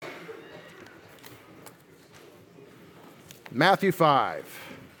Matthew 5.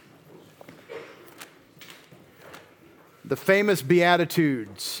 The famous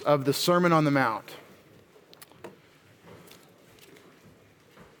Beatitudes of the Sermon on the Mount.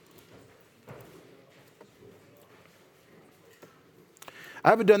 I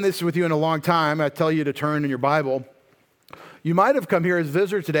haven't done this with you in a long time. I tell you to turn in your Bible. You might have come here as a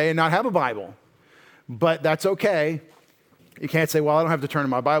visitor today and not have a Bible, but that's okay. You can't say, well, I don't have to turn in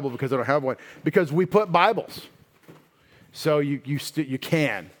my Bible because I don't have one, because we put Bibles. So you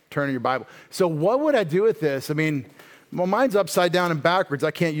can turn in your Bible. So what would I do with this? I mean, well, mine's upside down and backwards.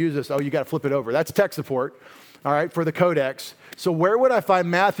 I can't use this. Oh, you got to flip it over. That's tech support, all right, for the codex. So where would I find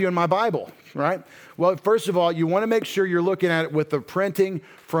Matthew in my Bible, right? Well, first of all, you want to make sure you're looking at it with the printing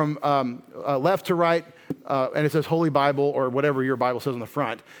from left to right, and it says Holy Bible or whatever your Bible says on the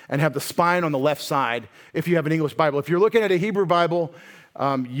front, and have the spine on the left side if you have an English Bible. If you're looking at a Hebrew Bible,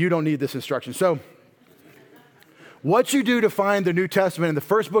 you don't need this instruction. So what you do to find the New Testament, in the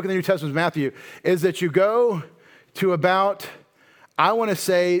first book of the New Testament is Matthew, is that you go to about, I want to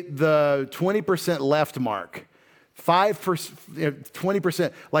say, the 20% left mark. 5%,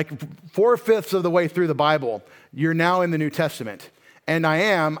 20%, like 4/5 of the way through the Bible, you're now in the New Testament. And I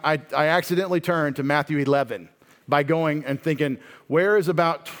accidentally turned to Matthew 11 by going and thinking, where is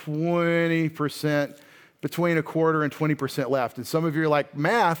about 20%, between a quarter and 20% left? And some of you are like,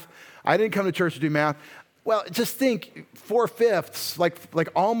 math? I didn't come to church to do math. Well, just think 4/5, like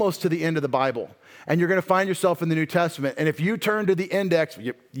almost to the end of the Bible. And you're going to find yourself in the New Testament. And if you turn to the index,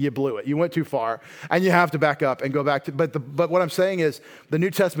 you blew it. You went too far. And you have to back up and go back to, but what I'm saying is the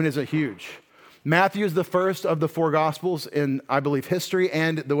New Testament isn't huge. Matthew is the first of the four Gospels in, I believe, history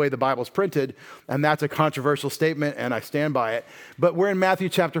and the way the Bible is printed. And that's a controversial statement, and I stand by it. But we're in Matthew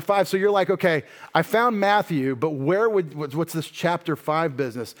chapter 5. So you're like, okay, I found Matthew, but what's this chapter 5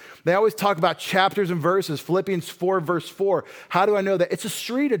 business? They always talk about chapters and verses. Philippians 4, verse 4. How do I know that? It's a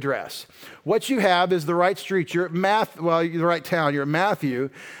street address. What you have is the right street. You're at the right town. You're at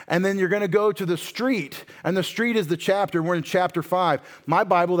Matthew. And then you're going to go to the street. And the street is the chapter. We're in chapter 5. My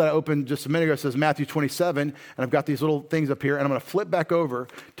Bible that I opened just a minute ago says Matthew 27, and I've got these little things up here, and I'm going to flip back over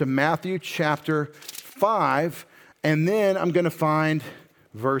to Matthew chapter 5, and then I'm going to find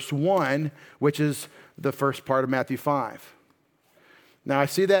verse 1, which is the first part of Matthew 5. Now, I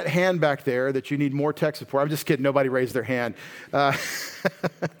see that hand back there that you need more tech support. I'm just kidding. Nobody raised their hand.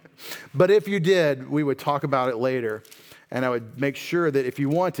 But if you did, we would talk about it later. And I would make sure that if you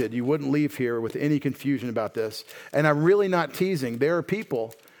wanted, you wouldn't leave here with any confusion about this. And I'm really not teasing. There are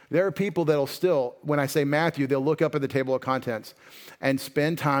people that'll still, when I say Matthew, they'll look up at the table of contents and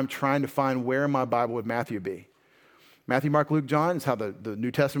spend time trying to find where in my Bible would Matthew be. Matthew, Mark, Luke, John is how the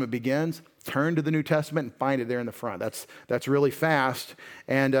New Testament begins. Turn to the New Testament and find it there in the front. That's really fast.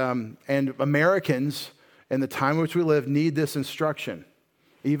 And Americans, in the time in which we live, need this instruction.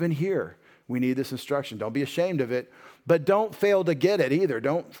 Even here, we need this instruction. Don't be ashamed of it, but don't fail to get it either.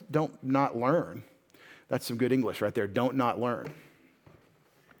 Don't not learn. That's some good English right there. Don't not learn.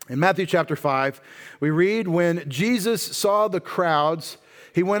 In Matthew chapter 5, we read, when Jesus saw the crowds,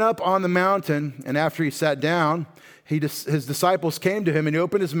 he went up on the mountain, and after he sat down, his disciples came to him, and he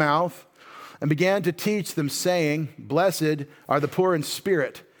opened his mouth and began to teach them, saying, blessed are the poor in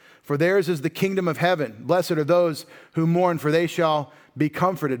spirit, for theirs is the kingdom of heaven. Blessed are those who mourn, for they shall be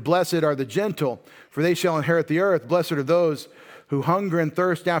comforted. Blessed are the gentle, for they shall inherit the earth. Blessed are those who hunger and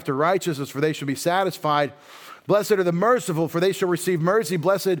thirst after righteousness, for they shall be satisfied. Blessed are the merciful, for they shall receive mercy.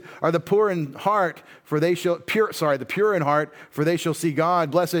 Blessed are the poor in heart, for they shall the pure in heart, for they shall see God.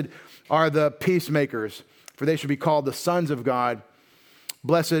 Blessed are the peacemakers, for they shall be called the sons of God.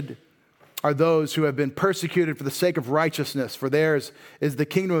 Blessed are those who have been persecuted for the sake of righteousness, for theirs is the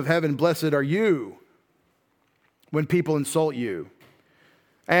kingdom of heaven. Blessed are you when people insult you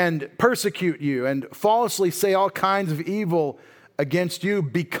and persecute you and falsely say all kinds of evil against you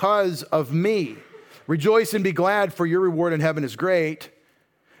because of me. Rejoice and be glad, for your reward in heaven is great.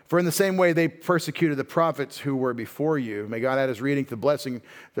 For in the same way they persecuted the prophets who were before you. May God add his blessing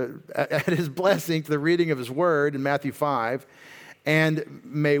to the reading of his word in Matthew 5. And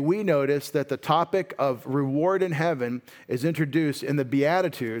may we notice that the topic of reward in heaven is introduced in the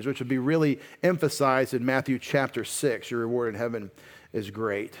Beatitudes, which would be really emphasized in Matthew chapter 6. Your reward in heaven is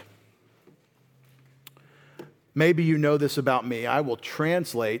great. Maybe you know this about me. I will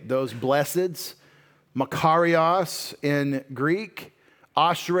translate those blesseds, Makarios in Greek,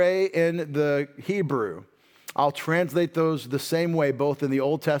 Ashrei in the Hebrew. I'll translate those the same way, both in the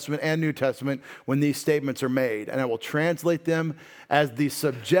Old Testament and New Testament, when these statements are made. And I will translate them as the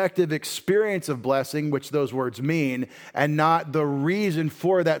subjective experience of blessing, which those words mean, and not the reason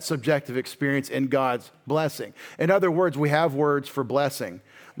for that subjective experience in God's blessing. In other words, we have words for blessing,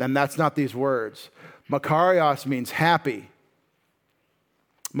 and that's not these words. Makarios means happy.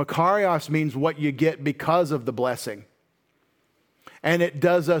 Makarios means what you get because of the blessing. And it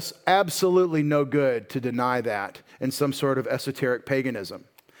does us absolutely no good to deny that in some sort of esoteric paganism.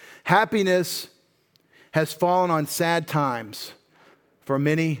 Happiness has fallen on sad times for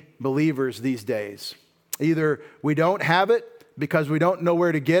many believers these days. Either we don't have it because we don't know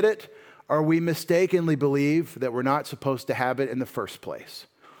where to get it, or we mistakenly believe that we're not supposed to have it in the first place,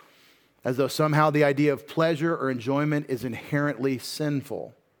 as though somehow the idea of pleasure or enjoyment is inherently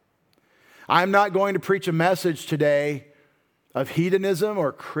sinful. I'm not going to preach a message today of hedonism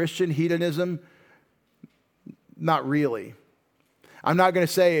or Christian hedonism. Not really. I'm not going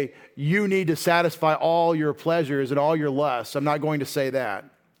to say you need to satisfy all your pleasures and all your lusts. I'm not going to say that.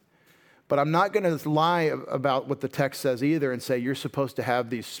 But I'm not going to lie about what the text says either and say you're supposed to have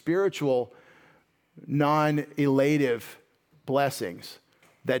these spiritual, non-elative blessings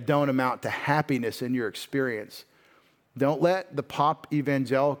that don't amount to happiness in your experience. Don't let the pop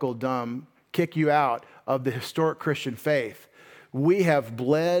evangelical dumb kick you out of the historic Christian faith. We have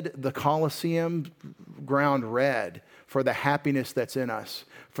bled the Colosseum ground red for the happiness that's in us,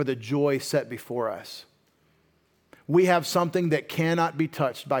 for the joy set before us. We have something that cannot be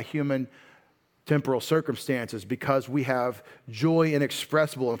touched by human temporal circumstances because we have joy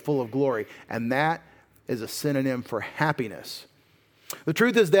inexpressible and full of glory, and that is a synonym for happiness. The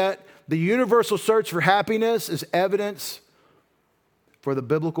truth is that the universal search for happiness is evidence for the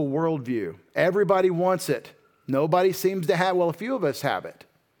biblical worldview. Everybody wants it. Nobody seems to have, well, a few of us have it.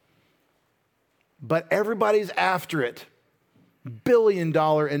 But everybody's after it.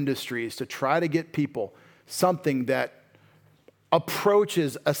 Billion-dollar industries to try to get people something that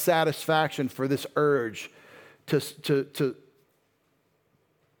approaches a satisfaction for this urge to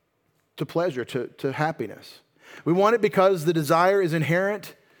pleasure, to happiness. We want it because the desire is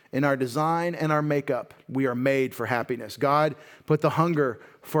inherent in our design and our makeup. We are made for happiness. God put the hunger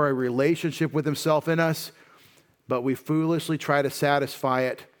for a relationship with himself in us, but we foolishly try to satisfy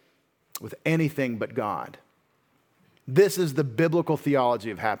it with anything but God. This is the biblical theology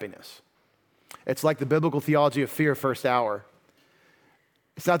of happiness. It's like the biblical theology of fear first hour.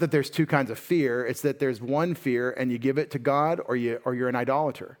 It's not that there's two kinds of fear. It's that there's one fear and you give it to God or you're an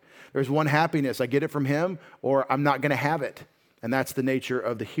idolater. There's one happiness. I get it from him or I'm not going to have it. And that's the nature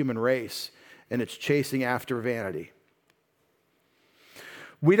of the human race, and it's chasing after vanity.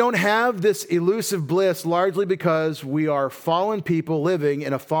 We don't have this elusive bliss largely because we are fallen people living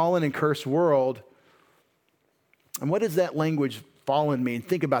in a fallen and cursed world. And what does that language fallen mean?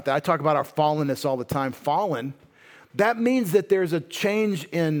 Think about that. I talk about our fallenness all the time. Fallen, that means that there's a change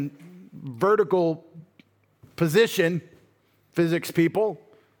in vertical position, physics people.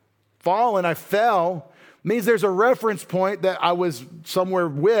 Fallen, I fell, means there's a reference point that I was somewhere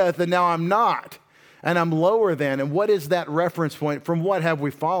with and now I'm not. And I'm lower than. And what is that reference point? From what have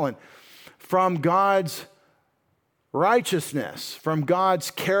we fallen? From God's righteousness, from God's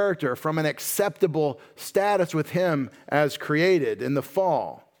character, from an acceptable status with him as created in the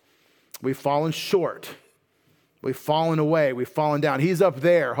fall. We've fallen short. We've fallen away. We've fallen down. He's up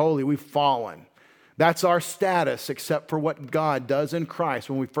there, holy. We've fallen. That's our status except for what God does in Christ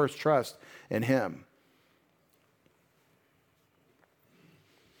when we first trust in him.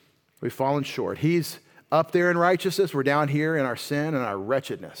 We've fallen short. He's up there in righteousness. We're down here in our sin and our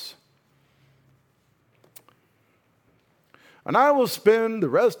wretchedness. And I will spend the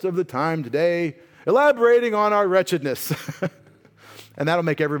rest of the time today elaborating on our wretchedness. And that'll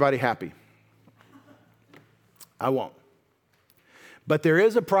make everybody happy. I won't. But there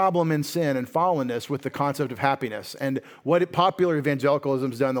is a problem in sin and fallenness with the concept of happiness. And what popular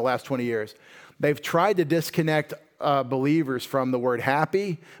evangelicalism has done in the last 20 years, they've tried to disconnect believers from the word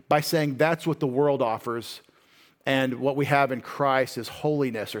happy by saying that's what the world offers and what we have in Christ is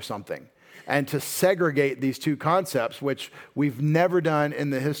holiness or something. And to segregate these two concepts, which we've never done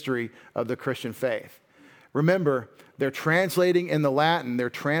in the history of the Christian faith. Remember, they're translating in the Latin, they're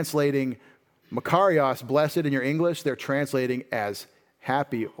translating Makarios, blessed in your English, they're translating as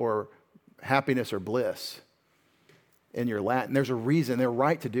happy or happiness or bliss in your Latin. There's a reason, they're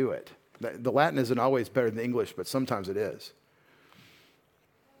right to do it. The Latin isn't always better than English, but sometimes it is.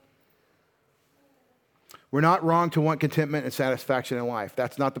 We're not wrong to want contentment and satisfaction in life.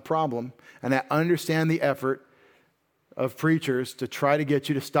 That's not the problem. And I understand the effort of preachers to try to get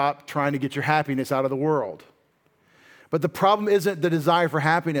you to stop trying to get your happiness out of the world. But the problem isn't the desire for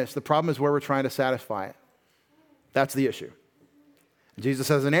happiness. The problem is where we're trying to satisfy it. That's the issue. Jesus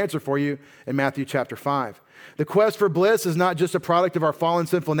has an answer for you in Matthew chapter 5. The quest for bliss is not just a product of our fallen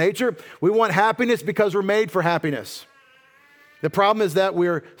sinful nature. We want happiness because we're made for happiness. The problem is that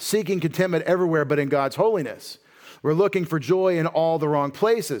we're seeking contentment everywhere but in God's holiness. We're looking for joy in all the wrong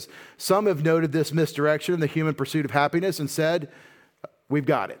places. Some have noted this misdirection in the human pursuit of happiness and said, we've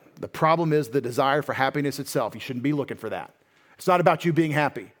got it. The problem is the desire for happiness itself. You shouldn't be looking for that. It's not about you being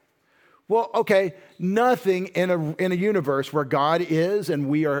happy. Well, okay, nothing in a universe where God is and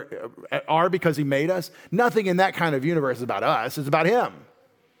we are because he made us, nothing in that kind of universe is about us. It's about him.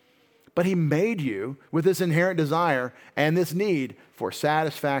 But he made you with this inherent desire and this need for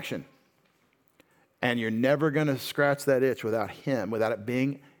satisfaction. And you're never going to scratch that itch without him, without it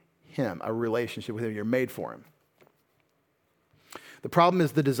being him, a relationship with him. You're made for him. The problem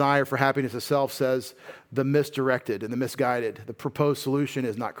is the desire for happiness itself, says the misdirected and the misguided. The proposed solution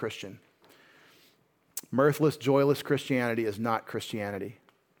is not Christian. Mirthless, joyless Christianity is not Christianity.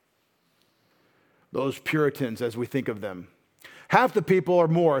 Those Puritans, as we think of them, half the people or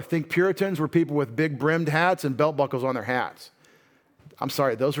more think Puritans were people with big brimmed hats and belt buckles on their hats. I'm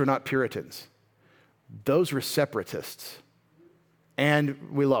sorry, those were not Puritans. Those were separatists. And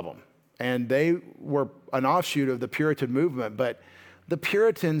we love them. And they were an offshoot of the Puritan movement, but the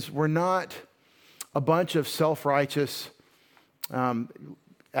Puritans were not a bunch of self-righteous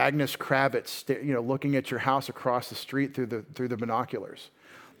Agnes Kravitz, looking at your house across the street through the binoculars.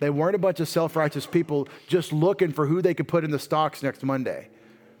 They weren't a bunch of self-righteous people just looking for who they could put in the stocks next Monday.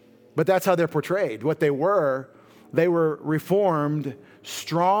 But that's how they're portrayed. What they were reformed,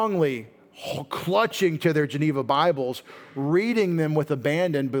 strongly clutching to their Geneva Bibles, reading them with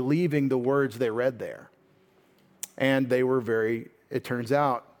abandon, believing the words they read there. And they were very, it turns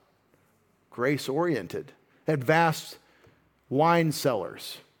out, grace-oriented. They had vast wine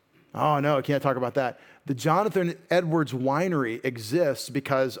cellars. Oh, no, I can't talk about that. The Jonathan Edwards Winery exists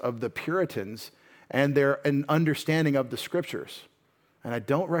because of the Puritans and their understanding of the scriptures. And I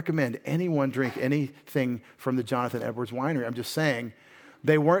don't recommend anyone drink anything from the Jonathan Edwards Winery. I'm just saying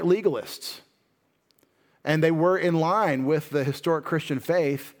they weren't legalists. And they were in line with the historic Christian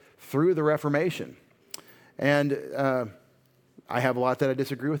faith through the Reformation. And I have a lot that I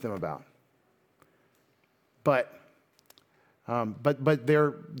disagree with them about. But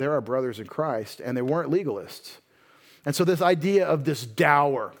they're our brothers in Christ, and they weren't legalists. And so this idea of this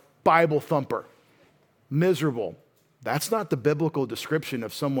dour, Bible thumper, miserable, that's not the biblical description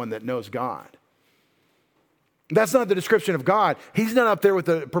of someone that knows God. That's not the description of God. He's not up there with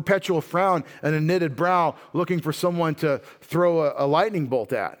a perpetual frown and a knitted brow looking for someone to throw a lightning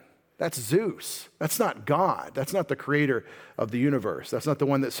bolt at. That's Zeus. That's not God. That's not the creator of the universe. That's not the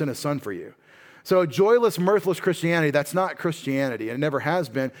one that sent his son for you. So joyless, mirthless Christianity, that's not Christianity, and it never has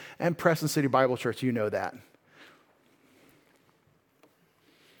been. And Preston City Bible Church, you know that.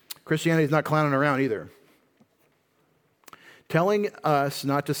 Christianity is not clowning around either. Telling us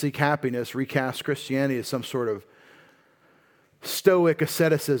not to seek happiness recasts Christianity as some sort of stoic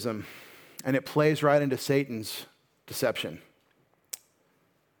asceticism, and it plays right into Satan's deception.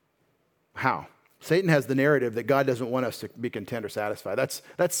 How? Satan has the narrative that God doesn't want us to be content or satisfied.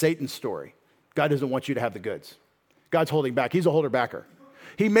 That's Satan's story. God doesn't want you to have the goods. God's holding back. He's a holder backer.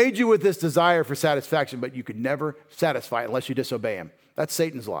 He made you with this desire for satisfaction, but you could never satisfy it unless you disobey him. That's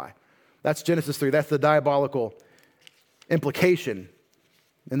Satan's lie. That's Genesis 3. That's the diabolical implication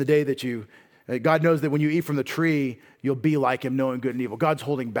in the day that God knows that when you eat from the tree, you'll be like him, knowing good and evil. God's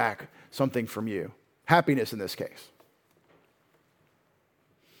holding back something from you. Happiness in this case.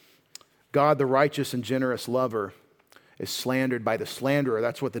 God, the righteous and generous lover, is slandered by the slanderer.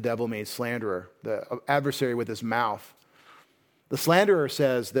 That's what the devil means, slanderer, the adversary with his mouth. The slanderer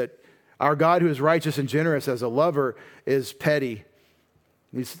says that our God, who is righteous and generous as a lover, is petty.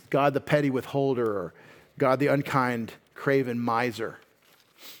 He's God, the petty withholder, or God, the unkind, craven miser.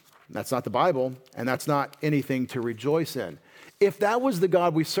 That's not the Bible, and that's not anything to rejoice in. If that was the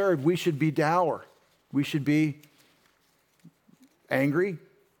God we served, we should be dour. We should be angry,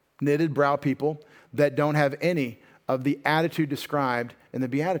 knitted brow people that don't have any of the attitude described in the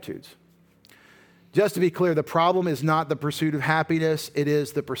Beatitudes. Just to be clear, the problem is not the pursuit of happiness. It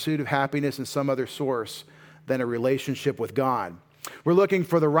is the pursuit of happiness in some other source than a relationship with God. We're looking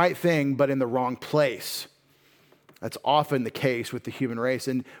for the right thing, but in the wrong place. That's often the case with the human race.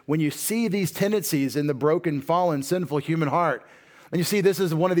 And when you see these tendencies in the broken, fallen, sinful human heart, and you see this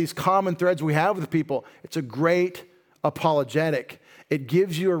is one of these common threads we have with people, it's a great apologetic. It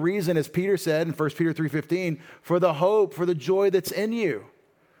gives you a reason, as Peter said in 1 Peter 3:15, for the hope, for the joy that's in you.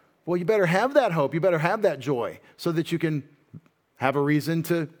 Well, you better have that hope. You better have that joy so that you can have a reason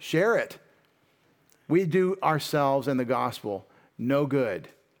to share it. We do ourselves and the gospel no good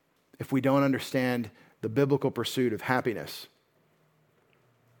if we don't understand the biblical pursuit of happiness.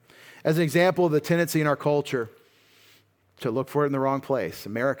 As an example of the tendency in our culture to look for it in the wrong place,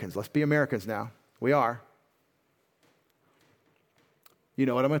 Americans, let's be Americans now. We are. You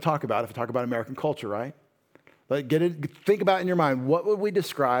know what I'm going to talk about if I talk about American culture, right? Think about it in your mind. What would we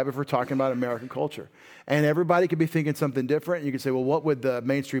describe if we're talking about American culture? And everybody could be thinking something different. You could say, well, what would the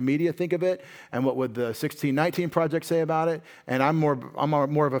mainstream media think of it? And what would the 1619 Project say about it? And I'm more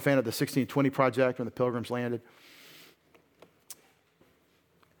of a fan of the 1620 Project when the Pilgrims landed.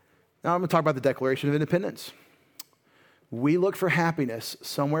 Now I'm going to talk about the Declaration of Independence. We look for happiness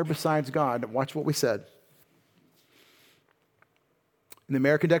somewhere besides God. Watch what we said. In the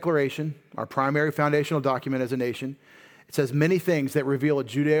American Declaration, our primary foundational document as a nation, it says many things that reveal a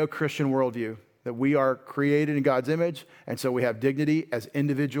Judeo-Christian worldview, that we are created in God's image, and so we have dignity as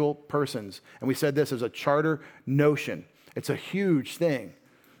individual persons. And we said this as a charter notion. It's a huge thing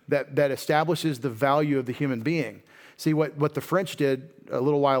that establishes the value of the human being. See, what the French did a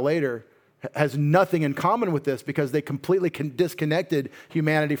little while later has nothing in common with this because they completely disconnected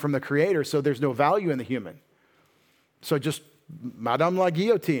humanity from the Creator, so there's no value in the human. So just Madame la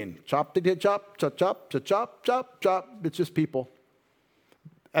guillotine, chop, chop, chop, chop, chop, chop, chop, chop. It's just people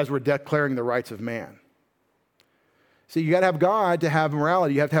as we're declaring the rights of man. See, you got to have God to have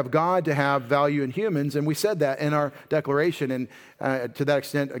morality. You have to have God to have value in humans, and we said that in our declaration. And to that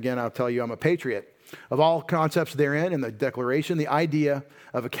extent, again, I'll tell you I'm a patriot. Of all concepts therein in the declaration, the idea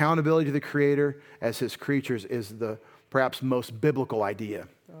of accountability to the Creator as His creatures is the perhaps most biblical idea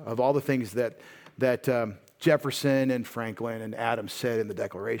of all the things that Jefferson and Franklin and Adams said in the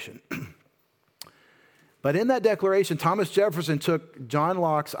Declaration. But in that Declaration, Thomas Jefferson took John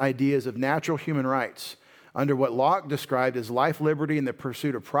Locke's ideas of natural human rights under what Locke described as life, liberty, and the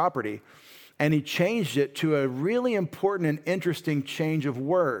pursuit of property, and he changed it to a really important and interesting change of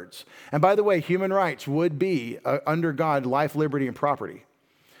words. And by the way, human rights would be, under God, life, liberty, and property.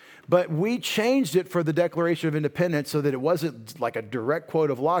 But we changed it for the Declaration of Independence so that it wasn't like a direct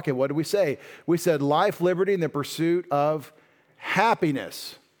quote of Locke. And what did we say? We said life, liberty, and the pursuit of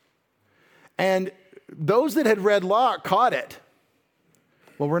happiness. And those that had read Locke caught it.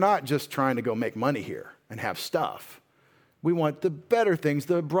 Well, we're not just trying to go make money here and have stuff. We want the better things,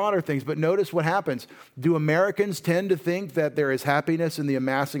 the broader things. But notice what happens. Do Americans tend to think that there is happiness in the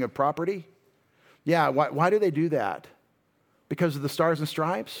amassing of property? Yeah, why do they do that? Because of the Stars and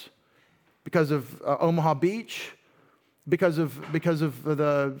Stripes? Because of Omaha Beach? Because of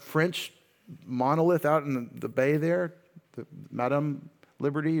the French monolith out in the bay there? The Madame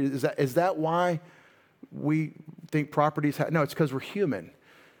Liberty? Is that why we think properties no, it's because we're human.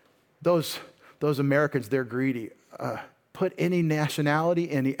 Those Americans, they're greedy. Put any nationality,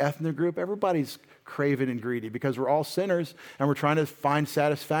 any ethnic group, everybody's craving and greedy because we're all sinners and we're trying to find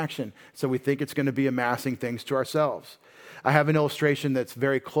satisfaction. So we think it's going to be amassing things to ourselves. I have an illustration that's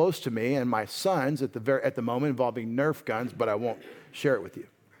very close to me and my sons at the moment involving Nerf guns, but I won't share it with you.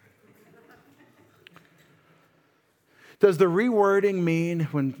 Does the rewording mean,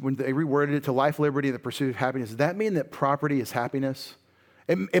 when they reworded it to life, liberty, and the pursuit of happiness, does that mean that property is happiness?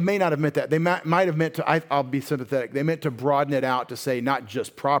 It may not have meant that. They might have meant to, I'll be sympathetic, they meant to broaden it out to say not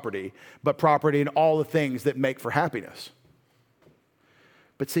just property, but property and all the things that make for happiness.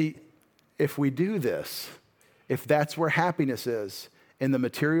 But see, if we do this, if that's where happiness is, in the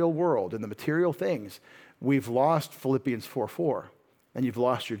material world, in the material things, we've lost Philippians 4:4, and you've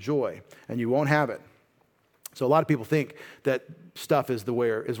lost your joy, and you won't have it. So a lot of people think that stuff is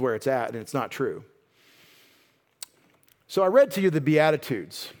where it's at, and it's not true. So I read to you the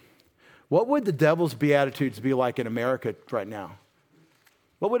Beatitudes. What would the devil's Beatitudes be like in America right now?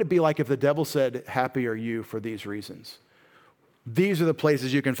 What would it be like if the devil said, "Happy are you for these reasons"? These are the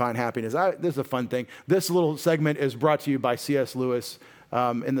places you can find happiness. This is a fun thing. This little segment is brought to you by C.S. Lewis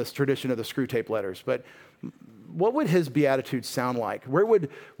in this tradition of the Screw Tape Letters. But what would his Beatitudes sound like? Where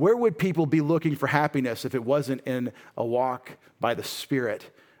would people be looking for happiness if it wasn't in a walk by the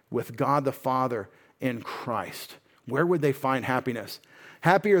Spirit with God the Father in Christ? Where would they find happiness?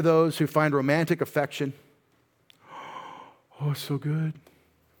 Happy are those who find romantic affection. Oh, it's so good.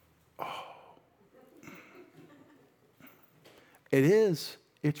 It is.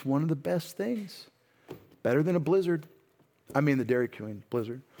 It's one of the best things. Better than a blizzard. I mean the Dairy Queen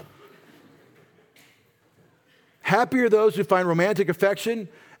blizzard. Happy are those who find romantic affection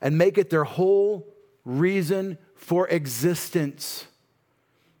and make it their whole reason for existence.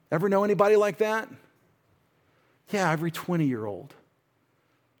 Ever know anybody like that? Yeah, every 20-year-old.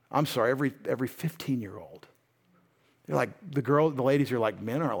 I'm sorry, every 15-year-old. They're like, the ladies are like,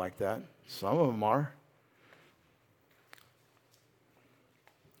 men aren't like that. Some of them are.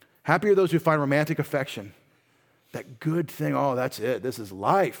 Happy are those who find romantic affection. That good thing, oh, that's it. This is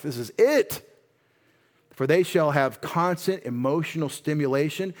life. This is it. For they shall have constant emotional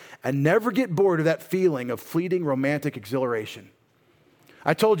stimulation and never get bored of that feeling of fleeting romantic exhilaration.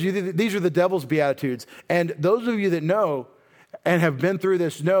 I told you that these are the devil's beatitudes. And those of you that know and have been through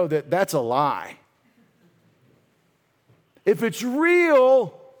this know that that's a lie. If it's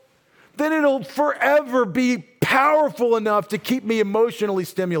real, then it'll forever be powerful enough to keep me emotionally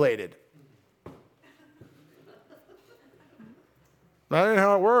stimulated. That ain't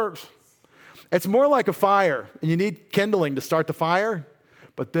how it works. It's more like a fire, and you need kindling to start the fire,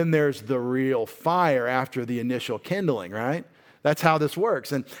 but then there's the real fire after the initial kindling, right? That's how this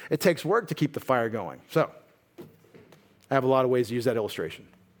works, and it takes work to keep the fire going. So, I have a lot of ways to use that illustration.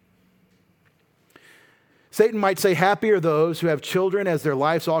 Satan might say, happy are those who have children as their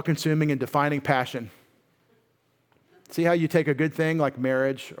life's all-consuming and defining passion. See how you take a good thing like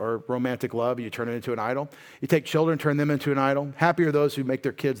marriage or romantic love, you turn it into an idol? You take children, turn them into an idol. Happy are those who make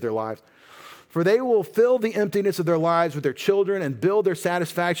their kids their lives. For they will fill the emptiness of their lives with their children and build their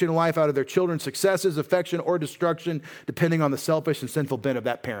satisfaction in life out of their children's successes, affection, or destruction, depending on the selfish and sinful bent of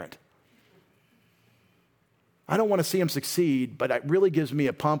that parent. I don't want to see them succeed, but it really gives me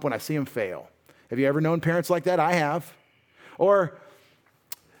a pump when I see them fail. Have you ever known parents like that? I have. Or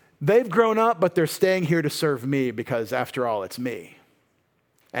they've grown up, but they're staying here to serve me because, after all, it's me.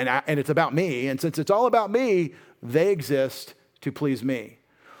 And it's about me. And since it's all about me, they exist to please me.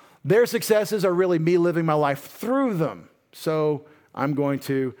 Their successes are really me living my life through them. So I'm going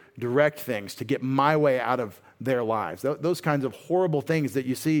to direct things to get my way out of their lives. Those kinds of horrible things that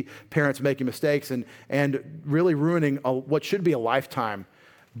you see parents making mistakes and really ruining what should be a lifetime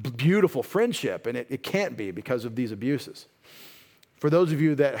beautiful friendship. And it can't be because of these abuses. For those of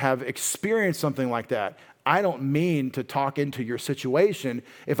you that have experienced something like that, I don't mean to talk into your situation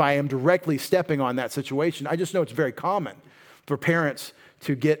if I am directly stepping on that situation. I just know it's very common for parents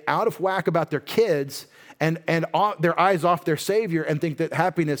to get out of whack about their kids and their eyes off their Savior and think that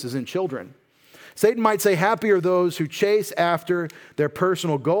happiness is in children. Satan might say, happy are those who chase after their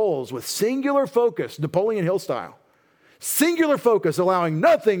personal goals with singular focus, Napoleon Hill style. Singular focus, allowing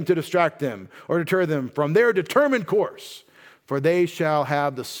nothing to distract them or deter them from their determined course. For they shall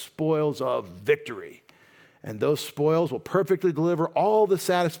have the spoils of victory. And those spoils will perfectly deliver all the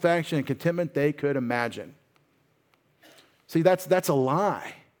satisfaction and contentment they could imagine. See, that's a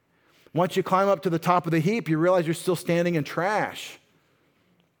lie. Once you climb up to the top of the heap, you realize you're still standing in trash.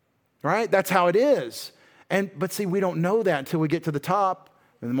 Right? That's how it is. But see, we don't know that until we get to the top.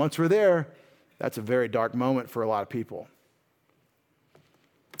 And once we're there, that's a very dark moment for a lot of people.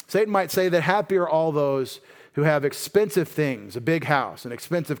 Satan might say that happy are all those who have expensive things, a big house, an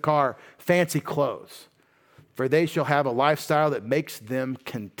expensive car, fancy clothes. For they shall have a lifestyle that makes them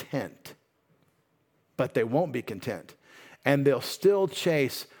content. But they won't be content. And they'll still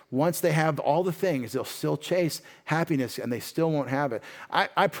chase, once they have all the things, they'll still chase happiness and they still won't have it.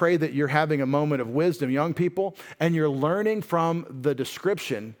 I pray that you're having a moment of wisdom, young people, and you're learning from the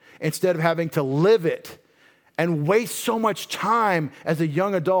description instead of having to live it and waste so much time as a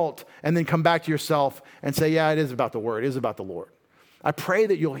young adult and then come back to yourself and say, yeah, it is about the Word, it is about the Lord. I pray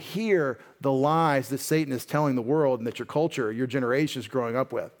that you'll hear the lies that Satan is telling the world and that your culture, your generation is growing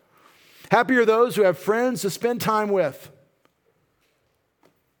up with. Happy are those who have friends to spend time with.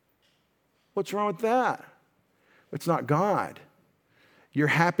 What's wrong with that? It's not God. Your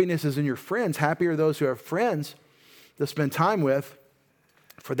happiness is in your friends. Happy are those who have friends to spend time with,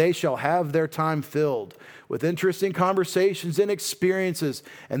 for they shall have their time filled with interesting conversations and experiences,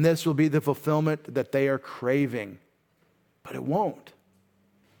 and this will be the fulfillment that they are craving. But it won't.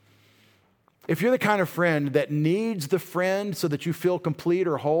 If you're the kind of friend that needs the friend so that you feel complete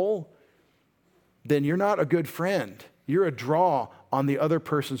or whole, then you're not a good friend. You're a draw on the other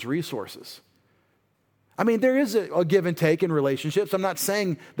person's resources. I mean, there is a give and take in relationships. I'm not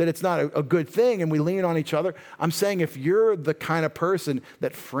saying that it's not a good thing and we lean on each other. I'm saying if you're the kind of person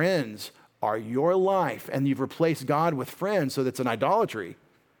that friends are your life and you've replaced God with friends so that's an idolatry,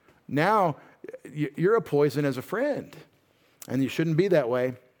 now you're a poison as a friend. And you shouldn't be that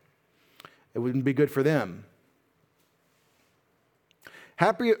way. It wouldn't be good for them.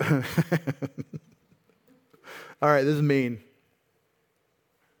 Happy. All right, this is mean.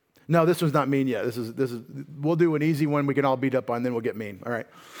 No, this one's not mean yet. This is. We'll do an easy one we can all beat up on, then we'll get mean. All right.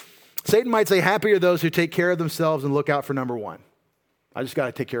 Satan might say, happy are those who take care of themselves and look out for number one. I just got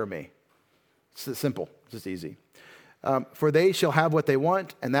to take care of me. It's simple. It's just easy. For they shall have what they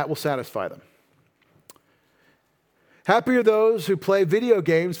want, and that will satisfy them. Happy are those who play video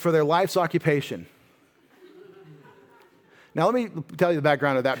games for their life's occupation. Now, let me tell you the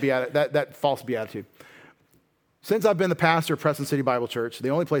background of that false beatitude. Since I've been the pastor of Preston City Bible Church, the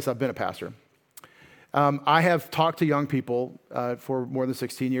only place I've been a pastor, I have talked to young people for more than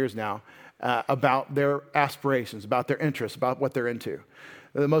 16 years now about their aspirations, about their interests, about what they're into.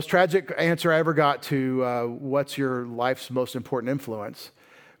 The most tragic answer I ever got to what's your life's most important influence,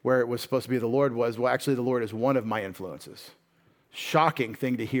 where it was supposed to be the Lord, was, well, actually the Lord is one of my influences. Shocking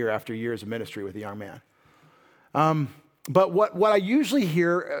thing to hear after years of ministry with a young man. But what I usually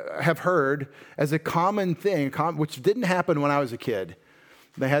have heard as a common thing, which didn't happen when I was a kid.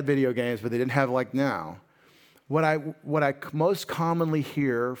 They had video games, but they didn't have like now. What I most commonly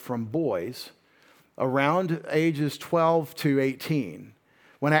hear from boys around ages 12 to 18,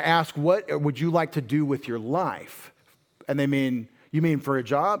 when I ask, what would you like to do with your life? And they mean, you mean for a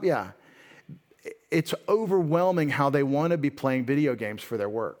job? Yeah. It's overwhelming how they want to be playing video games for their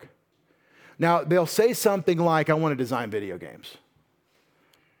work. Now, they'll say something like, I want to design video games.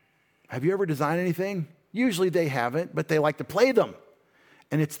 Have you ever designed anything? Usually they haven't, but they like to play them.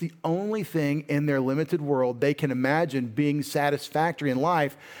 And it's the only thing in their limited world they can imagine being satisfactory in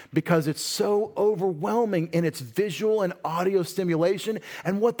life because it's so overwhelming in its visual and audio stimulation.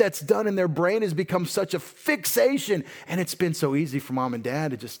 And what that's done in their brain has become such a fixation. And it's been so easy for mom and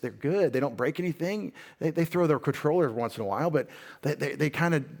dad to they're good. They don't break anything. They throw their controller once in a while, but they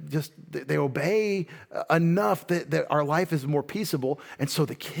kind of they obey enough that our life is more peaceable. And so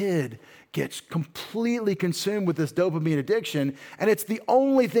the kid gets completely consumed with this dopamine addiction, and it's the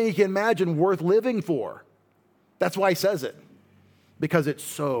only thing he can imagine worth living for. That's why he says it, because it's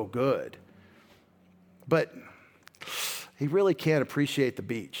so good. But he really can't appreciate the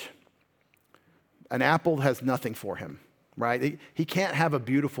beach. An apple has nothing for him, right? He can't have a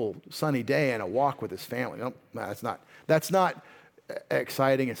beautiful sunny day and a walk with his family. No, that's not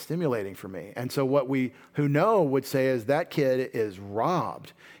exciting and stimulating for me. And so what we who know would say is that kid is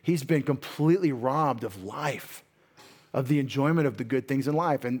robbed. He's been completely robbed of life, of the enjoyment of the good things in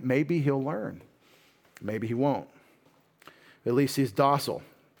life. And maybe he'll learn. Maybe he won't. At least he's docile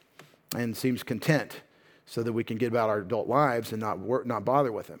and seems content so that we can get about our adult lives and not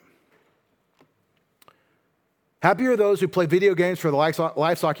bother with him. Happy are those who play video games for the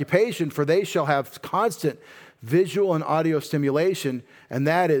life's occupation, for they shall have constant visual and audio stimulation, and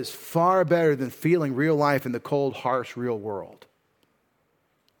that is far better than feeling real life in the cold, harsh, real world.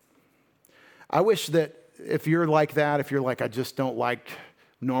 I wish that if you're like that, if you're like, I just don't like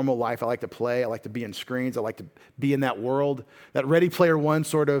normal life, I like to play, I like to be in screens, I like to be in that world, that Ready Player One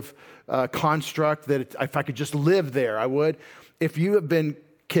sort of construct, that if I could just live there, I would. If you have been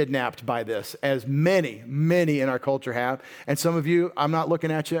kidnapped by this, as many in our culture have. And some of you, I'm not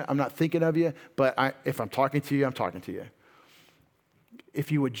looking at you, I'm not thinking of you, but if I'm talking to you, I'm talking to you. If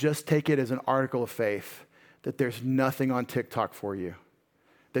you would just take it as an article of faith that there's nothing on TikTok for you,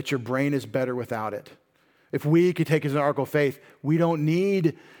 that your brain is better without it. If we could take it as an article of faith, we don't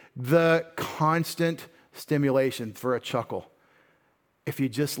need the constant stimulation for a chuckle. If you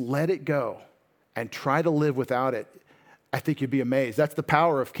just let it go and try to live without it, I think you'd be amazed. That's the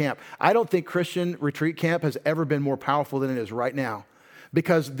power of camp. I don't think Christian retreat camp has ever been more powerful than it is right now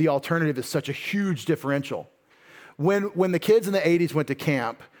because the alternative is such a huge differential. When the kids in the 80s went to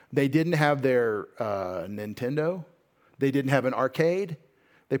camp, they didn't have their Nintendo. They didn't have an arcade.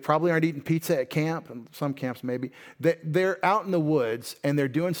 They probably aren't eating pizza at camp, and some camps maybe. They're out in the woods, and they're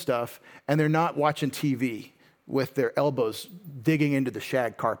doing stuff, and they're not watching TV with their elbows digging into the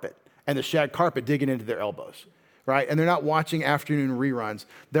shag carpet, and the shag carpet digging into their elbows. Right? And they're not watching afternoon reruns.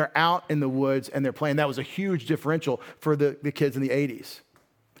 They're out in the woods and they're playing. That was a huge differential for the kids in the 80s.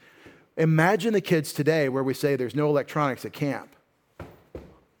 Imagine the kids today where we say there's no electronics at camp.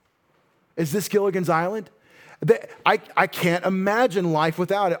 Is this Gilligan's Island? I can't imagine life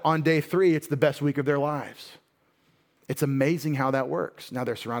without it. On day 3, it's the best week of their lives. It's amazing how that works. Now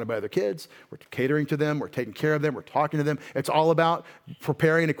they're surrounded by other kids. We're catering to them. We're taking care of them. We're talking to them. It's all about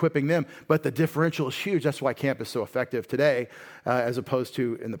preparing and equipping them. But the differential is huge. That's why camp is so effective today as opposed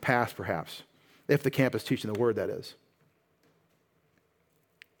to in the past, perhaps, if the camp is teaching the word, that is.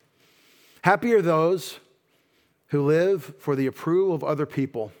 Happy are those who live for the approval of other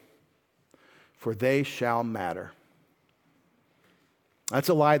people, for they shall matter. That's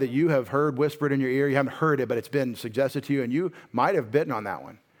a lie that you have heard whispered in your ear. You haven't heard it, but it's been suggested to you, and you might have bitten on that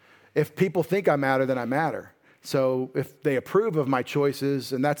one. If people think I matter, then I matter. So if they approve of my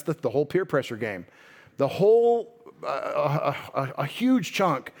choices, and that's the whole peer pressure game. The whole, a huge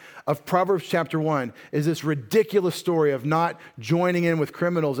chunk of Proverbs chapter 1 is this ridiculous story of not joining in with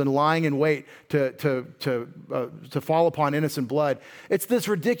criminals and lying in wait to fall upon innocent blood. It's this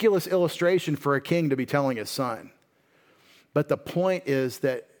ridiculous illustration for a king to be telling his son. But the point is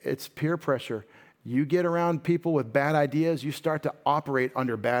that it's peer pressure. You get around people with bad ideas, you start to operate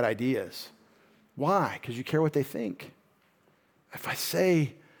under bad ideas. Why? Because you care what they think. If I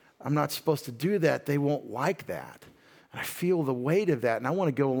say I'm not supposed to do that, they won't like that. And I feel the weight of that, and I want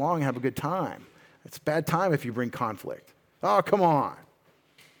to go along and have a good time. It's a bad time if you bring conflict. Oh, come on.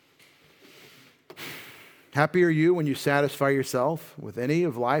 Happy are you when you satisfy yourself with any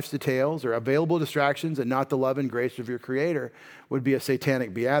of life's details or available distractions and not the love and grace of your Creator would be a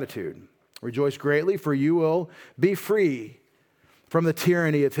satanic beatitude. Rejoice greatly, for you will be free from the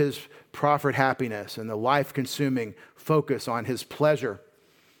tyranny of his proffered happiness and the life-consuming focus on his pleasure.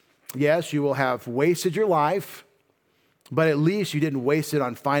 Yes, you will have wasted your life, but at least you didn't waste it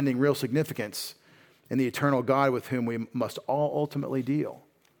on finding real significance in the eternal God with whom we must all ultimately deal.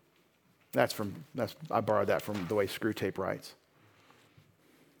 I borrowed that from the way Screwtape writes.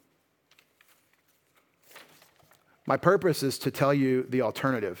 My purpose is to tell you the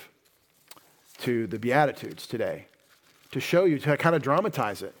alternative to the Beatitudes today, to show you, to kind of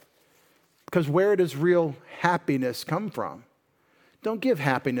dramatize it. Because where does real happiness come from? Don't give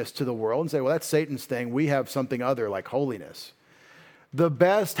happiness to the world and say, well, that's Satan's thing. We have something other like holiness. The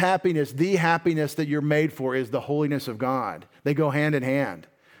best happiness, the happiness that you're made for is the holiness of God. They go hand in hand.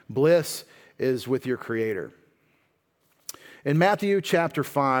 Bliss is with your Creator. In Matthew chapter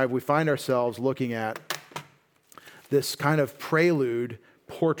 5, we find ourselves looking at this kind of prelude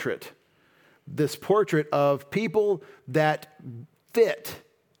portrait. This portrait of people that fit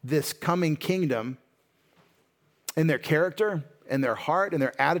this coming kingdom in their character, in their heart, in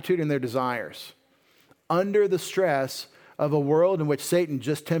their attitude, and their desires, under the stress of a world in which Satan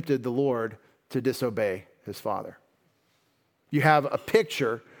just tempted the Lord to disobey his Father. You have a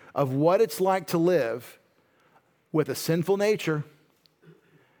picture of what it's like to live with a sinful nature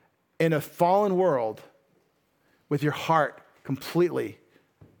in a fallen world with your heart completely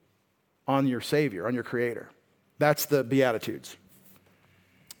on your Savior, on your Creator. That's the Beatitudes.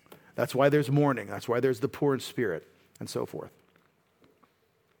 That's why there's mourning. That's why there's the poor in spirit, and so forth.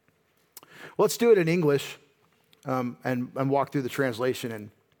 Let's do it in English and walk through the translation and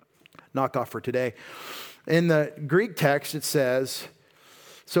knock off for today. In the Greek text, it says,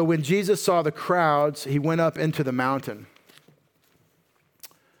 so when Jesus saw the crowds, he went up into the mountain.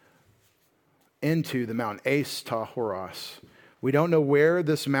 Into the mountain, Eis Tahoros. We don't know where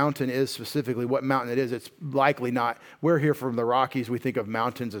this mountain is specifically, what mountain it is. It's likely not. We're here from the Rockies. We think of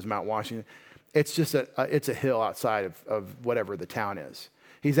mountains as Mount Washington. It's just it's a hill outside of whatever the town is.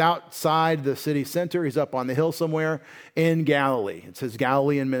 He's outside the city center. He's up on the hill somewhere in Galilee. It says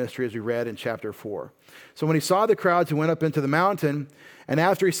Galilean ministry, as we read in chapter 4. So when he saw the crowds, he went up into the mountain, and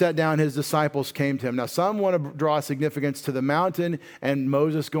after he sat down, his disciples came to him. Now, some want to draw significance to the mountain and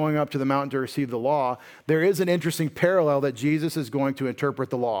Moses going up to the mountain to receive the law. There is an interesting parallel that Jesus is going to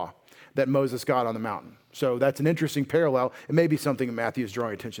interpret the law that Moses got on the mountain. So that's an interesting parallel. It may be something that Matthew is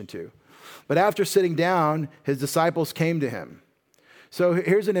drawing attention to. But after sitting down, his disciples came to him. So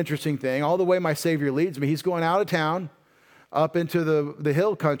here's an interesting thing. All the way my Savior leads me, he's going out of town, up into the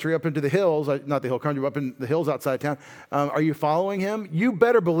hill country, up into the hills, not the hill country, but up in the hills outside town. Are you following him? You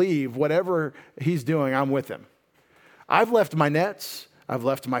better believe whatever he's doing, I'm with him. I've left my nets. I've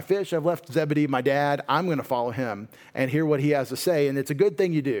left my fish. I've left Zebedee, my dad. I'm going to follow him and hear what he has to say. And it's a good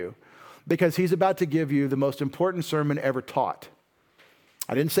thing you do, because he's about to give you the most important sermon ever taught.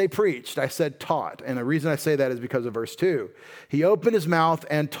 I didn't say preached, I said taught. And the reason I say that is because of verse 2. He opened his mouth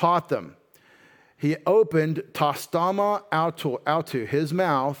and taught them. He opened tastama autu, his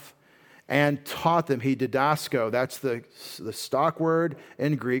mouth, and taught them. He didasko, that's the stock word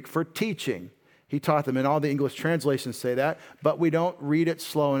in Greek for teaching. He taught them, and all the English translations say that, but we don't read it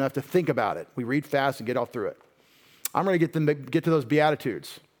slow enough to think about it. We read fast and get all through it. I'm going to get them to get to those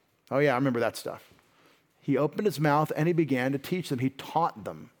Beatitudes. Oh yeah, I remember that stuff. He opened his mouth and he began to teach them. He taught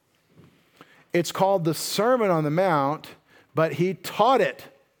them. It's called the Sermon on the Mount, but he taught it.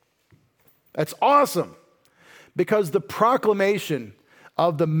 That's awesome, because the proclamation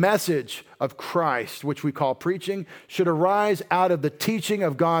of the message of Christ, which we call preaching, should arise out of the teaching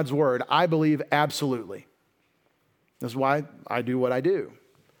of God's word. I believe absolutely. That's why I do what I do.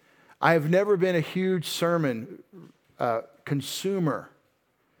 I have never been a huge sermon consumer.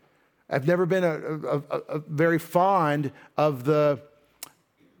 I've never been a very fond of the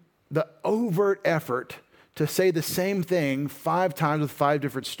overt effort to say the same thing 5 times with 5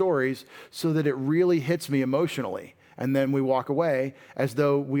 different stories so that it really hits me emotionally. And then we walk away as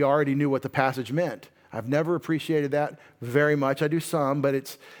though we already knew what the passage meant. I've never appreciated that very much. I do some, but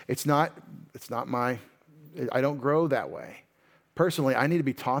it's not I don't grow that way. Personally, I need to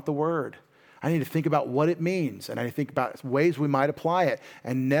be taught the word. I need to think about what it means, and I think about ways we might apply it,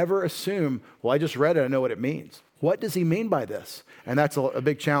 and never assume, well, I just read it, I know what it means. What does he mean by this? And that's a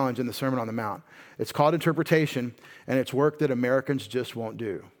big challenge in the Sermon on the Mount. It's called interpretation, and it's work that Americans just won't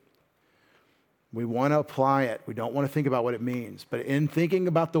do. We want to apply it. We don't want to think about what it means. But in thinking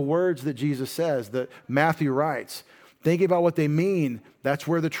about the words that Jesus says, that Matthew writes, thinking about what they mean, that's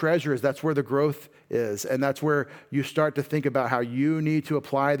where the treasure is. That's where the growth is. And that's where you start to think about how you need to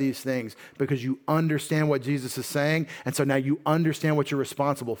apply these things because you understand what Jesus is saying. And so now you understand what you're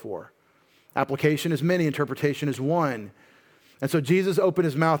responsible for. Application is many, interpretation is one. And so Jesus opened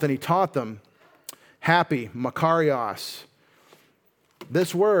his mouth and he taught them. Happy, makarios.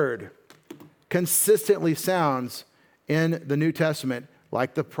 This word consistently sounds in the New Testament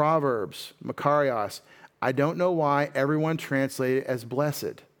like the Proverbs, makarios. I don't know why everyone translates it as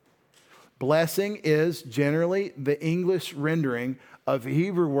blessed. Blessing is generally the English rendering of a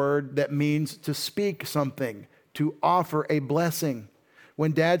Hebrew word that means to speak something, to offer a blessing.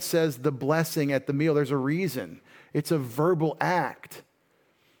 When Dad says the blessing at the meal, there's a reason. It's a verbal act.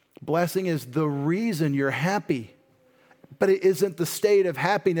 Blessing is the reason you're happy. But it isn't the state of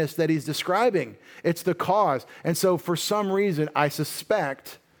happiness that he's describing. It's the cause. And so for some reason, I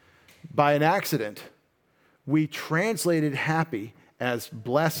suspect by an accident, we translated happy as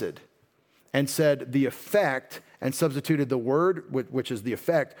blessed and said the effect and substituted the word, which is the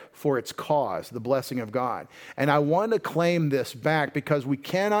effect, for its cause, the blessing of God. And I want to claim this back because we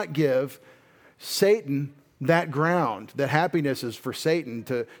cannot give Satan that ground, that happiness is for Satan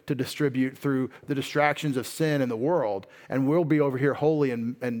to distribute through the distractions of sin in the world, and we'll be over here holy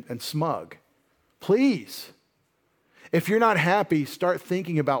and smug. Please, if you're not happy, start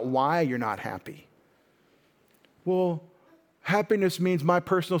thinking about why you're not happy. Well, happiness means my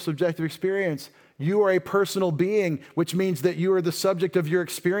personal subjective experience. You are a personal being, which means that you are the subject of your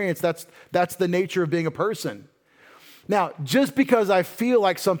experience. That's the nature of being a person. Now, just because I feel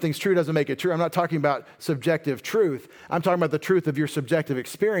like something's true doesn't make it true. I'm not talking about subjective truth. I'm talking about the truth of your subjective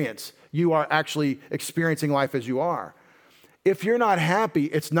experience. You are actually experiencing life as you are. If you're not happy,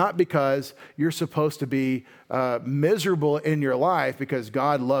 it's not because you're supposed to be miserable in your life because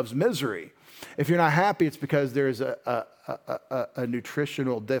God loves misery. If you're not happy, it's because there's a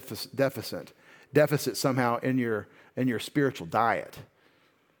nutritional deficit somehow in your spiritual diet.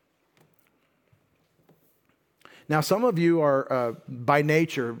 Now, some of you are, by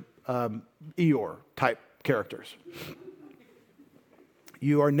nature, Eeyore-type characters.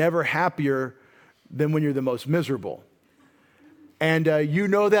 You are never happier than when you're the most miserable. And you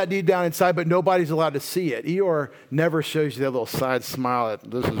know that deep down inside, but nobody's allowed to see it. Eeyore never shows you that little side smile that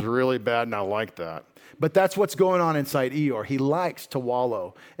this is really bad and I like that. But that's what's going on inside Eeyore. He likes to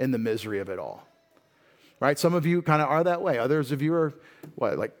wallow in the misery of it all. Right? Some of you kind of are that way. Others of you are,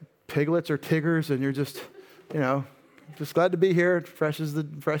 like piglets or Tiggers, and you're just... just glad to be here. Fresh as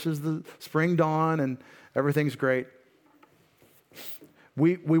the spring dawn, and everything's great.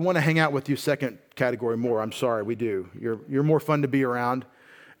 We want to hang out with you second category more. I'm sorry, we do. You're more fun to be around,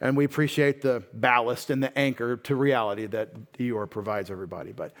 and we appreciate the ballast and the anchor to reality that Eeyore provides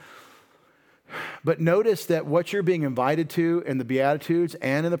everybody. But notice that what you're being invited to in the Beatitudes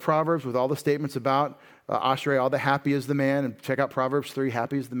and in the Proverbs with all the statements about Ashrei, all the happy is the man, and check out Proverbs 3,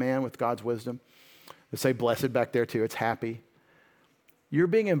 happy is the man with God's wisdom. They say blessed back there too, it's happy. You're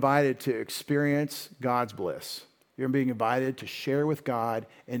being invited to experience God's bliss. You're being invited to share with God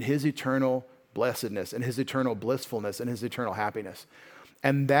in his eternal blessedness and his eternal blissfulness and his eternal happiness.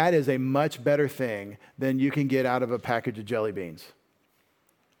 And that is a much better thing than you can get out of a package of jelly beans.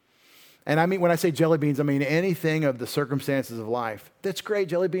 And I mean, when I say jelly beans, I mean anything of the circumstances of life. That's great,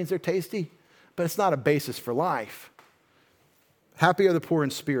 jelly beans, they're tasty, but it's not a basis for life. Happy are the poor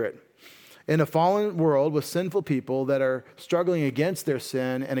in spirit. In a fallen world with sinful people that are struggling against their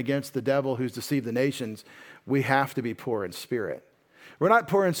sin and against the devil who's deceived the nations, we have to be poor in spirit. We're not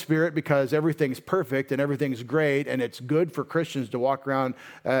poor in spirit because everything's perfect and everything's great and it's good for Christians to walk around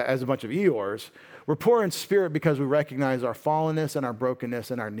as a bunch of Eeyores. We're poor in spirit because we recognize our fallenness and our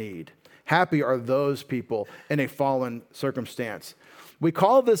brokenness and our need. Happy are those people in a fallen circumstance. We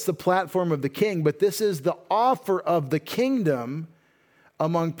call this the platform of the king, but this is the offer of the kingdom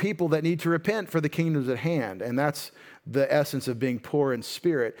among people that need to repent, for the kingdom's at hand. And that's the essence of being poor in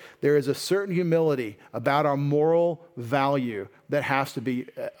spirit. There is a certain humility about our moral value that has to be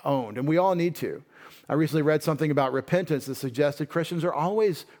owned, and we all need to. I recently read something about repentance that suggested Christians are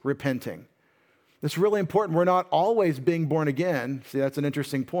always repenting. It's really important. We're not always being born again. See, that's an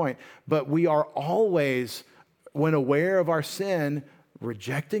interesting point. But we are always, when aware of our sin,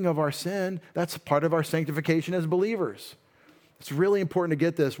 rejecting of our sin. That's part of our sanctification as believers. It's really important to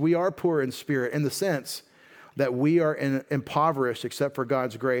get this. We are poor in spirit in the sense that we are impoverished except for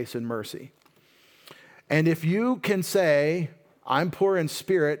God's grace and mercy. And if you can say, I'm poor in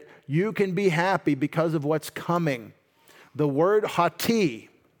spirit, you can be happy because of what's coming. The word hoti,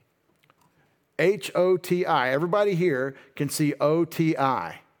 H-O-T-I. Everybody here can see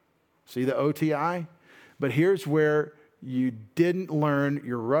O-T-I. See the O-T-I? But here's where you didn't learn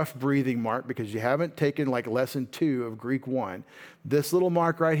your rough breathing mark because you haven't taken like lesson 2 of Greek 1. This little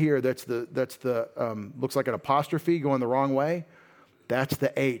mark right here, that's the looks like an apostrophe going the wrong way. That's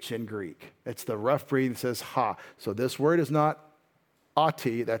the H in Greek. It's the rough breathing that says ha. So this word is not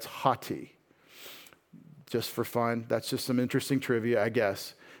ati, that's hoti. Just for fun. That's just some interesting trivia, I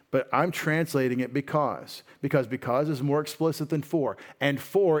guess. But I'm translating it because is more explicit than for. And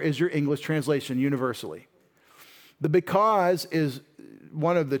for is your English translation universally. The because is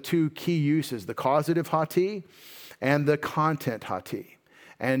one of the 2 key uses, the causative hoti and the content hoti.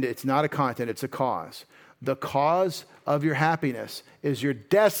 And it's not a content, it's a cause. The cause of your happiness is your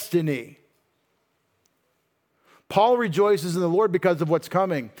destiny. Paul rejoices in the Lord because of what's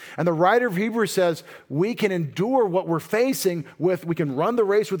coming. And the writer of Hebrews says we can endure what we're facing with, we can run the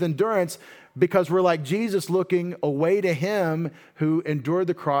race with endurance because we're like Jesus looking away to him who endured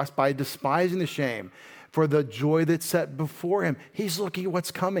the cross by despising the shame for the joy that's set before him. He's looking at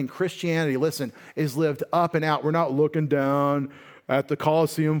what's coming. Christianity, listen, is lived up and out. We're not looking down at the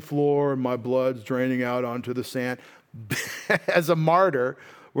Colosseum floor and my blood's draining out onto the sand. As a martyr,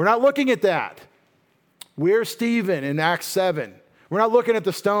 we're not looking at that. We're Stephen in Acts 7. We're not looking at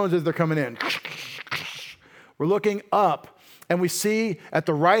the stones as they're coming in. We're looking up, and we see at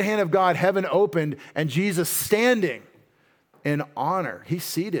the right hand of God, heaven opened, and Jesus standing in honor. He's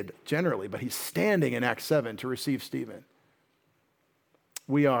seated generally, but he's standing in Acts 7 to receive Stephen.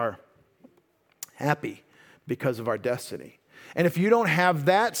 We are happy because of our destiny. And if you don't have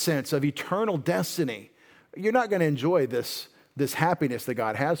that sense of eternal destiny, you're not going to enjoy this happiness that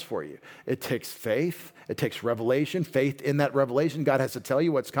God has for you. It takes faith. It takes revelation. Faith in that revelation. God has to tell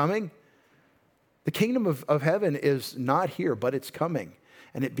you what's coming. The kingdom of heaven is not here, but it's coming.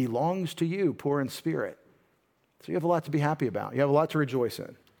 And it belongs to you, poor in spirit. So you have a lot to be happy about. You have a lot to rejoice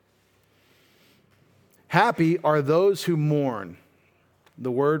in. Happy are those who mourn.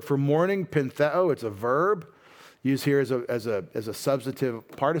 The word for mourning, pentheo, it's a verb used here as a substantive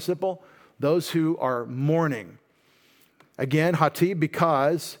participle. Those who are mourning. Again, hati,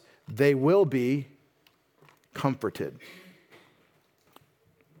 because they will be comforted.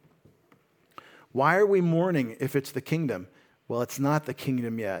 Why are we mourning if it's the kingdom? Well, it's not the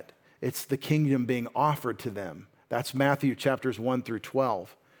kingdom yet. It's the kingdom being offered to them. That's Matthew chapters 1 through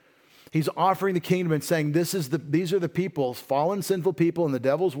 12. He's offering the kingdom and saying, these are the people, fallen sinful people in the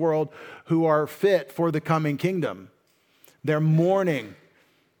devil's world who are fit for the coming kingdom. They're mourning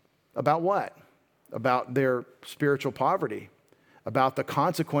about what? About their spiritual poverty, about the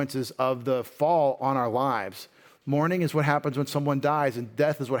consequences of the fall on our lives. Mourning is what happens when someone dies, and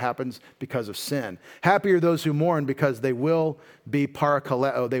death is what happens because of sin. Happy are those who mourn because they will be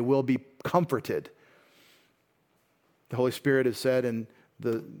parakaleo, they will be comforted. The Holy Spirit is said in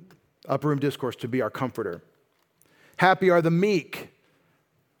the Upper Room Discourse to be our comforter. Happy are the meek.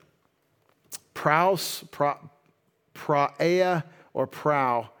 Praus, praea, or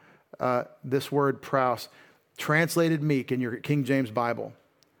prow. This word praus, translated meek in your King James Bible.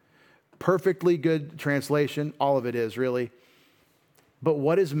 Perfectly good translation. All of it is, really. But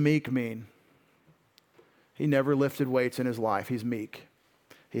what does meek mean? He never lifted weights in his life. He's meek.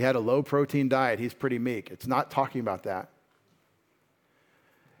 He had a low-protein diet. He's pretty meek. It's not talking about that.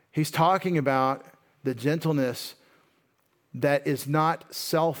 He's talking about the gentleness that is not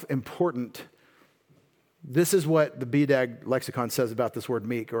self-important. This is what the BDAG lexicon says about this word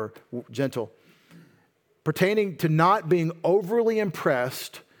meek or gentle. Pertaining to not being overly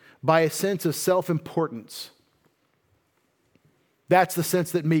impressed by a sense of self-importance. That's the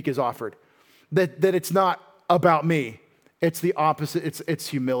sense that meek is offered. That it's not about me. It's the opposite. It's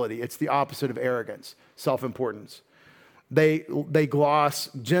humility. It's the opposite of arrogance, self-importance. They gloss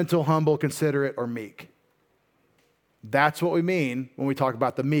gentle, humble, considerate, or meek. That's what we mean when we talk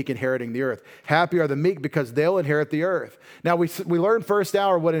about the meek inheriting the earth. Happy are the meek because they'll inherit the earth. Now, we learned first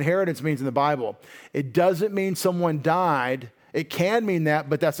hour what inheritance means in the Bible. It doesn't mean someone died. It can mean that,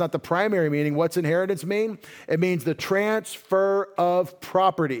 but that's not the primary meaning. What's inheritance mean? It means the transfer of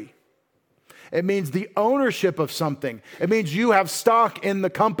property. It means the ownership of something. It means you have stock in the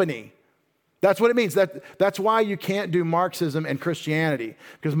company. That's what it means. That's why you can't do Marxism and Christianity,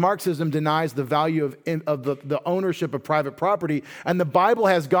 because Marxism denies the value of the ownership of private property, and the Bible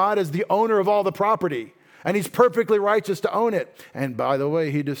has God as the owner of all the property, and he's perfectly righteous to own it. And by the way,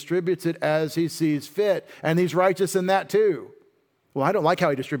 he distributes it as he sees fit, and he's righteous in that too. Well, I don't like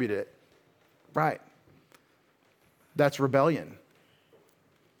how he distributed it. Right. That's rebellion.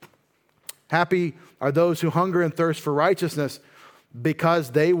 Happy are those who hunger and thirst for righteousness,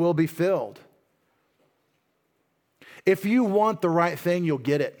 because they will be filled. If you want the right thing, you'll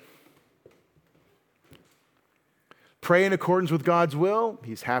get it. Pray in accordance with God's will.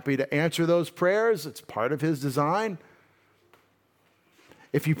 He's happy to answer those prayers. It's part of his design.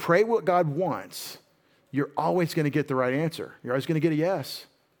 If you pray what God wants, you're always going to get the right answer. You're always going to get a yes.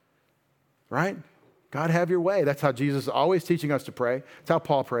 Right? God, have your way. That's how Jesus is always teaching us to pray. That's how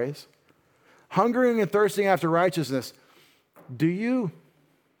Paul prays. Hungering and thirsting after righteousness. Do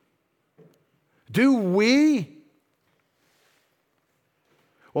we?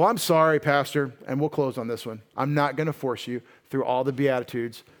 Well, I'm sorry, Pastor, and we'll close on this one. I'm not going to force you through all the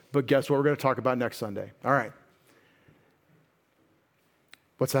Beatitudes, but guess what we're going to talk about next Sunday? All right.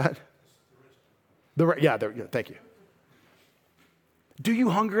 What's that? Thank you. Do you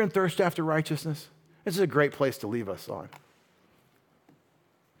hunger and thirst after righteousness? This is a great place to leave us on.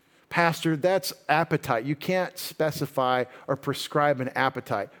 Pastor, that's appetite. You can't specify or prescribe an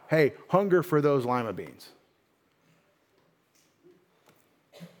appetite. Hey, hunger for those lima beans.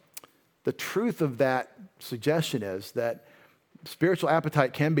 The truth of that suggestion is that spiritual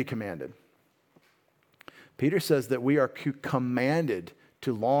appetite can be commanded. Peter says that we are commanded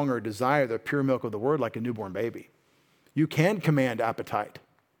to long or desire the pure milk of the word like a newborn baby. You can command appetite.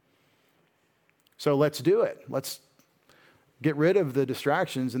 So let's do it. Let's get rid of the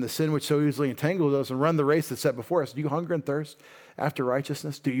distractions and the sin which so easily entangles us and run the race that's set before us. Do you hunger and thirst after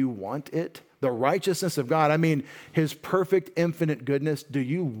righteousness? Do you want it? The righteousness of God, I mean, his perfect, infinite goodness. Do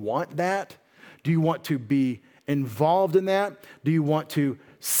you want that? Do you want to be involved in that? Do you want to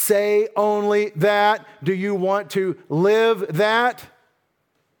say only that? Do you want to live that?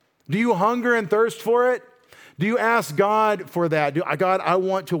 Do you hunger and thirst for it? Do you ask God for that? God, I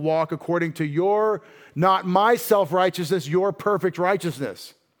want to walk according to your, not my self-righteousness, your perfect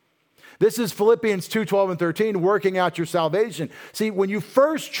righteousness. This is Philippians 2:12 and 13, working out your salvation. See, when you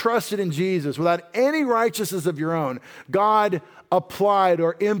first trusted in Jesus without any righteousness of your own, God applied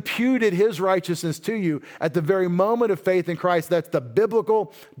or imputed his righteousness to you at the very moment of faith in Christ. That's the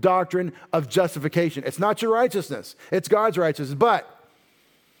biblical doctrine of justification. It's not your righteousness. It's God's righteousness. But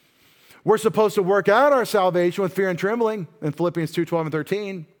we're supposed to work out our salvation with fear and trembling in Philippians 2:12 and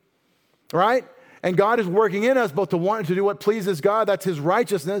 13, right? And God is working in us both to want and to do what pleases God. That's his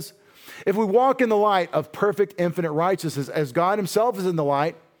righteousness. If we walk in the light of perfect, infinite righteousness, as God himself is in the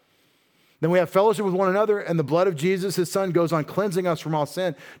light, then we have fellowship with one another, and the blood of Jesus, his son, goes on cleansing us from all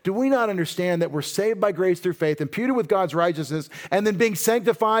sin. Do we not understand that we're saved by grace through faith, imputed with God's righteousness, and then being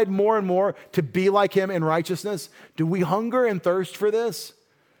sanctified more and more to be like him in righteousness? Do we hunger and thirst for this?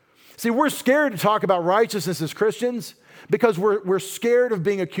 See, we're scared to talk about righteousness as Christians because we're scared of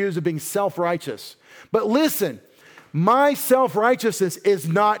being accused of being self-righteous. But listen, my self-righteousness is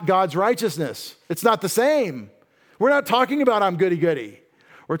not God's righteousness. It's not the same. We're not talking about I'm goody-goody.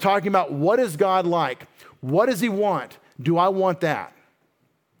 We're talking about what is God like? What does he want? Do I want that?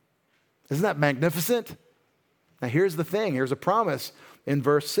 Isn't that magnificent? Now here's the thing. Here's a promise in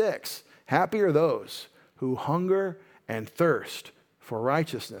verse 6. Happy are those who hunger and thirst for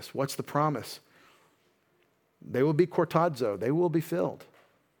righteousness. What's the promise? They will be cortazo. They will be filled.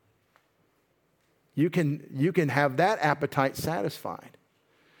 You can have that appetite satisfied.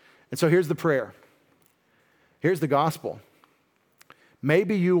 And so here's the prayer. Here's the gospel.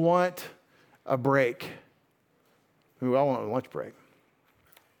 Maybe you want a break. We all want a lunch break.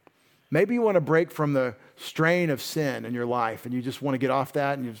 Maybe you want a break from the strain of sin in your life and you just want to get off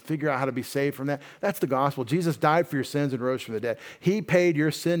that and you figure out how to be saved from that. That's the gospel. Jesus died for your sins and rose from the dead. He paid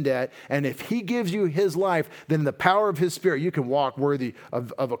your sin debt, and if he gives you his life, then in the power of his Spirit, you can walk worthy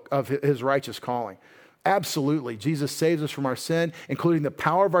of his righteous calling. Absolutely. Jesus saves us from our sin, including the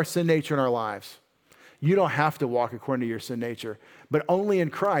power of our sin nature in our lives. You don't have to walk according to your sin nature, but only in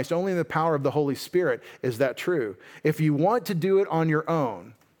Christ, only in the power of the Holy Spirit is that true. If you want to do it on your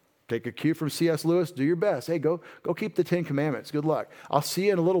own, Take a cue from C.S. Lewis. Do your best. Hey, go keep the 10 Commandments. Good luck. I'll see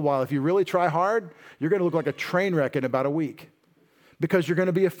you in a little while. If you really try hard, you're going to look like a train wreck in about a week because you're going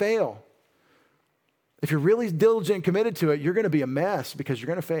to be a fail. If you're really diligent and committed to it, you're going to be a mess because you're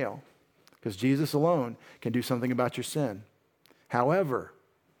going to fail because Jesus alone can do something about your sin. However,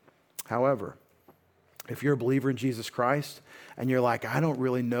 if you're a believer in Jesus Christ and you're like, I don't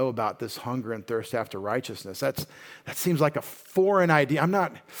really know about this hunger and thirst after righteousness. That seems like a foreign idea.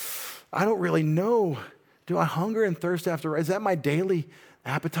 I don't really know. Do I hunger and thirst after? Is that my daily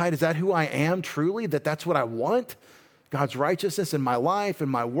appetite? Is that who I am truly? That's what I want? God's righteousness in my life, in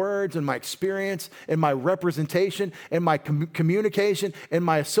my words, in my experience, in my representation, in my communication, in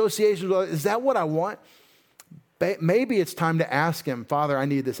my associations. Is that what I want? Maybe it's time to ask him, Father, I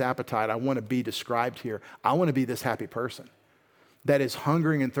need this appetite. I want to be described here. I want to be this happy person that is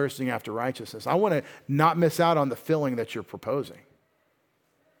hungering and thirsting after righteousness. I want to not miss out on the filling that you're proposing.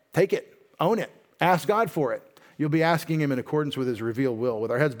 Take it. Own it. Ask God for it. You'll be asking him in accordance with his revealed will.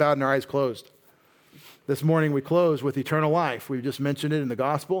 With our heads bowed and our eyes closed. This morning we close with eternal life. We've just mentioned it in the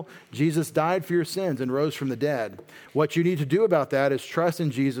gospel. Jesus died for your sins and rose from the dead. What you need to do about that is trust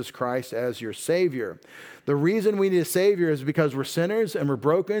in Jesus Christ as your Savior. The reason we need a Savior is because we're sinners and we're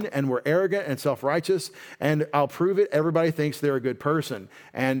broken and we're arrogant and self-righteous. And I'll prove it. Everybody thinks they're a good person.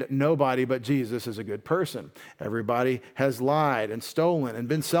 And nobody but Jesus is a good person. Everybody has lied and stolen and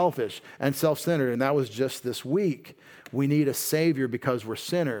been selfish and self-centered. And that was just this week. We need a Savior because we're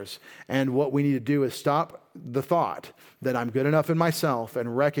sinners. And what we need to do is stop the thought that I'm good enough in myself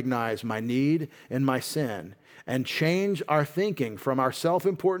and recognize my need and my sin and change our thinking from our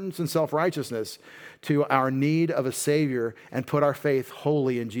self-importance and self-righteousness to our need of a Savior and put our faith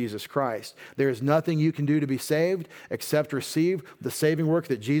wholly in Jesus Christ. There is nothing you can do to be saved except receive the saving work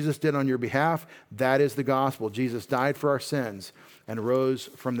that Jesus did on your behalf. That is the gospel. Jesus died for our sins and rose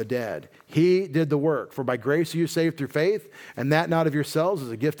from the dead. He did the work. For by grace are you saved through faith, and that not of yourselves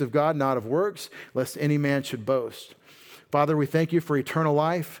is a gift of God, not of works, lest any man should boast. Father, we thank you for eternal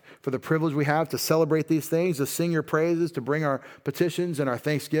life, for the privilege we have to celebrate these things, to sing your praises, to bring our petitions and our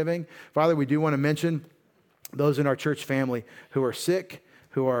thanksgiving. Father, we do want to mention those in our church family who are sick,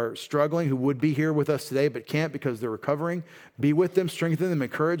 who are struggling, who would be here with us today but can't because they're recovering. Be with them, strengthen them,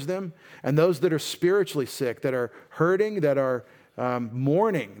 encourage them. And those that are spiritually sick, that are hurting, that are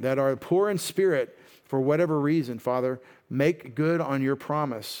mourning, that are poor in spirit for whatever reason, Father, make good on your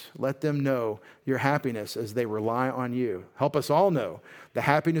promise. Let them know your happiness as they rely on you. Help us all know the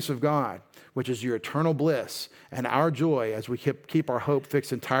happiness of God, which is your eternal bliss, and our joy as we keep our hope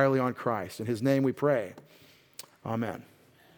fixed entirely on Christ. In his name we pray. Amen.